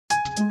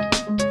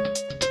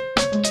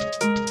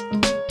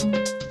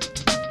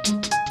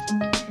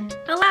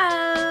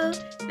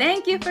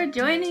you for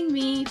joining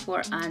me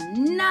for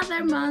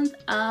another month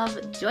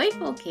of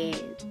Joyful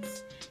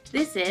Kids.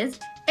 This is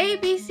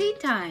ABC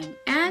time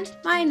and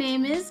my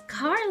name is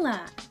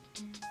Carla.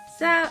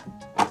 So,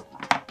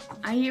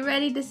 are you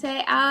ready to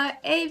say our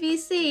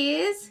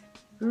ABCs?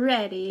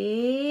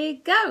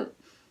 Ready, go!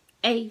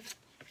 A,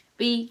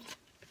 B,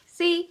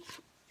 C,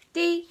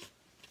 D,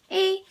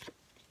 E,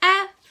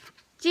 F,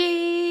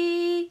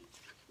 G,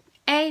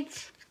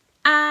 H,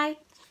 I,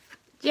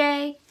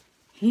 J,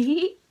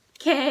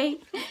 K,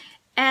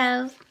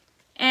 L,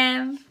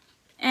 M,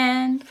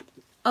 N,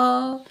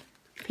 O,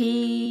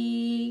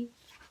 P,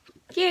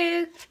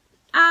 Q,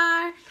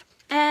 R,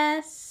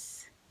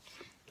 S,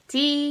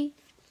 T,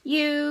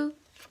 U,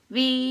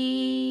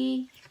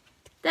 V,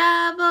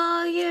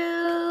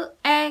 W,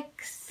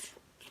 X,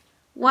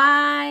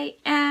 Y,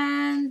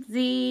 and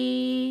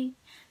Z.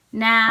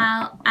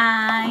 Now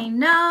I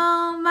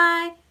know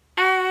my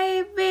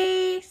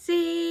ABCs.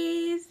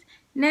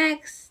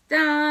 Next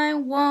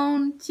time,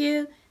 won't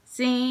you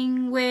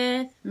sing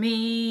with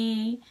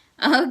me?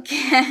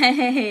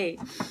 Okay,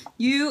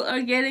 you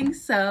are getting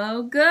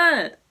so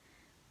good.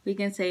 We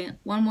can say it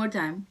one more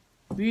time,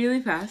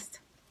 really fast.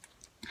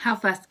 How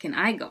fast can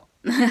I go?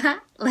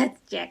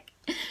 Let's check.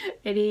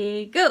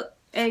 Ready, go.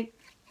 A,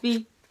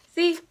 B,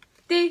 C,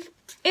 D,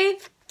 E,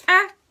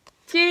 F,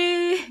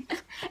 G,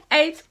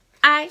 H,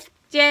 I,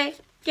 J,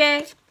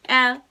 K,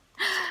 L,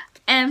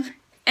 M,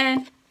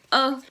 N,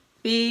 O,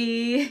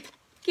 P,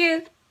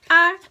 Q,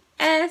 R,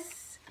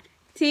 S,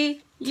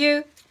 T,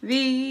 U,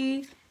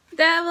 V,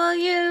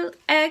 W,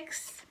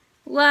 X,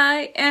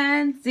 Y,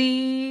 and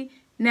Z.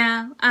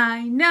 Now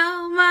I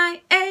know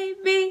my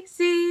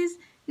ABCs.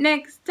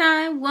 Next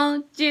time,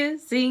 won't you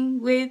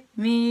sing with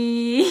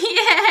me?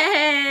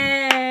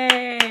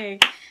 Yay!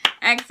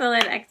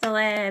 Excellent,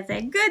 excellent.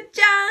 Say good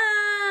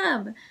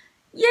job.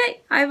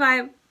 Yay! High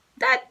five.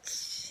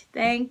 Touch.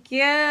 Thank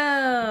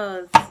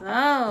you.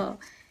 So,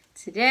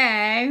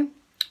 today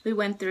we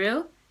went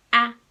through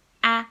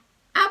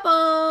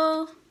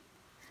apple,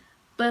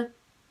 book,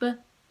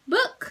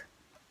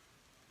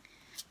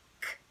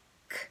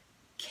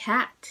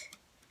 cat,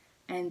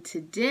 and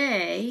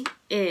today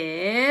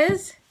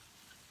is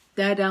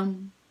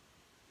da-dum,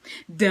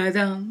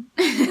 da-dum.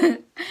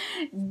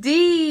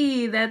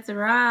 D, that's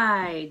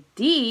right.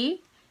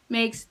 D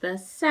makes the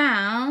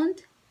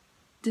sound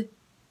d,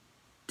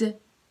 d,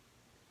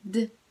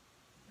 d.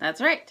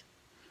 That's right.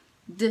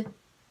 D,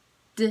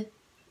 d,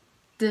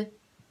 d.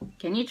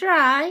 Can you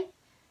try?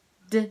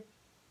 D,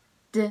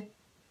 d,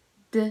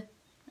 d.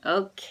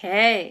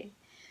 Okay.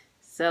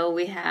 So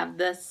we have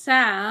the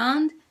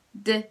sound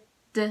d,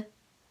 d.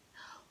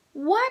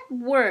 What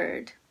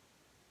word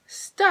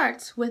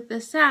starts with the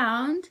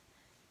sound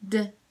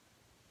d,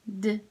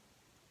 d?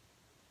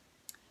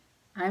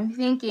 I'm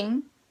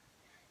thinking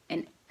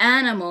an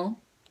animal.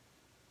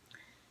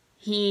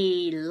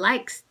 He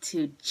likes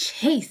to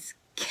chase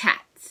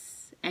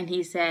cats and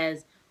he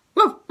says,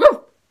 woof,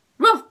 woof,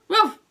 woof,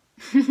 woof.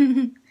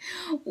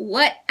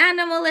 What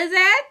animal is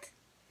it?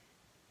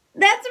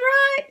 That's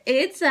right.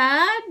 It's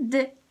a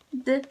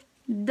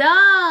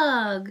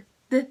dog.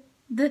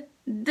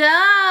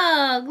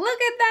 Dog.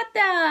 Look at that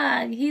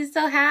dog. He's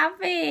so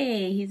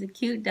happy. He's a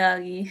cute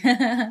doggy.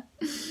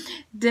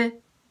 Dog.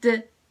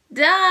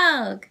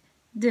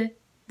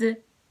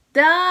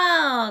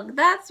 Dog.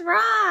 That's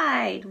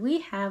right.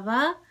 We have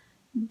a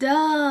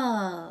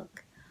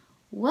dog.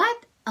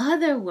 What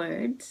other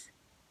words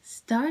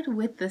start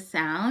with the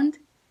sound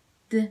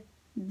d?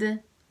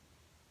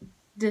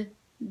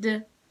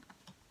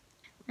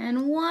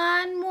 And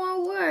one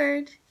more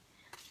word.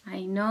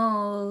 I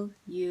know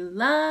you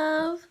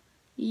love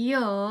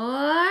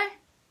your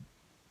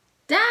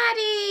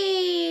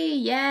daddy.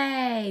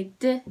 Yay!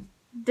 Daddy.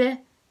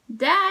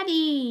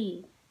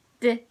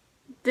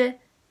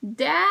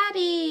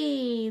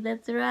 Daddy.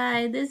 That's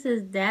right. This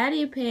is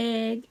Daddy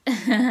Pig.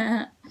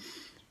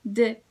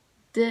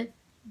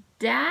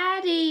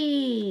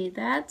 Daddy.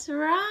 That's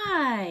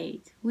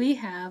right. We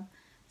have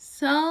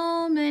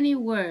so many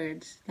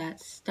words that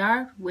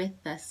start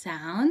with the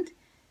sound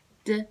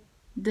d.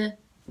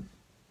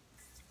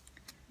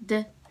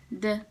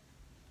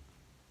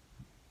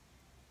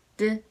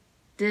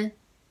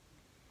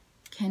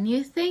 Can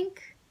you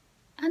think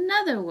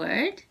another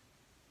word?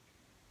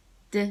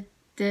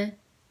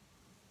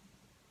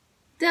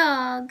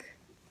 Dog.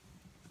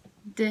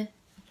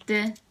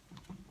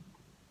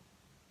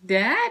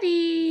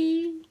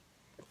 Daddy.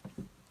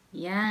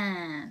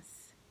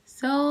 Yes,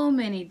 so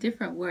many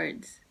different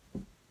words.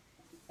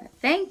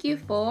 Thank you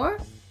for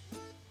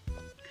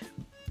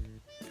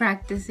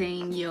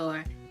practicing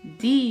your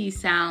D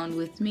sound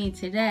with me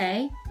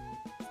today.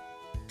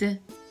 D.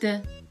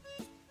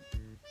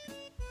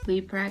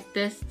 We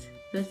practiced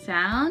the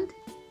sound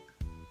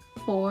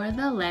for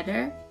the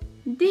letter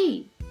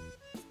D.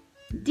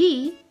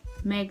 D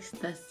makes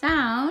the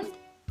sound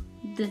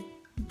d.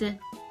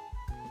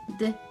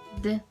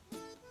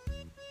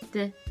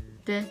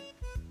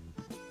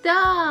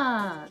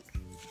 Dog.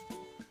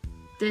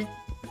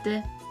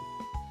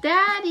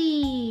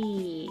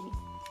 Daddy.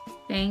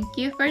 Thank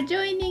you for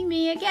joining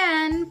me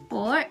again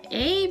for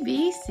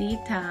ABC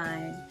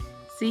time.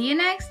 See you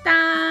next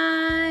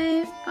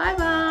time.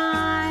 Bye-bye.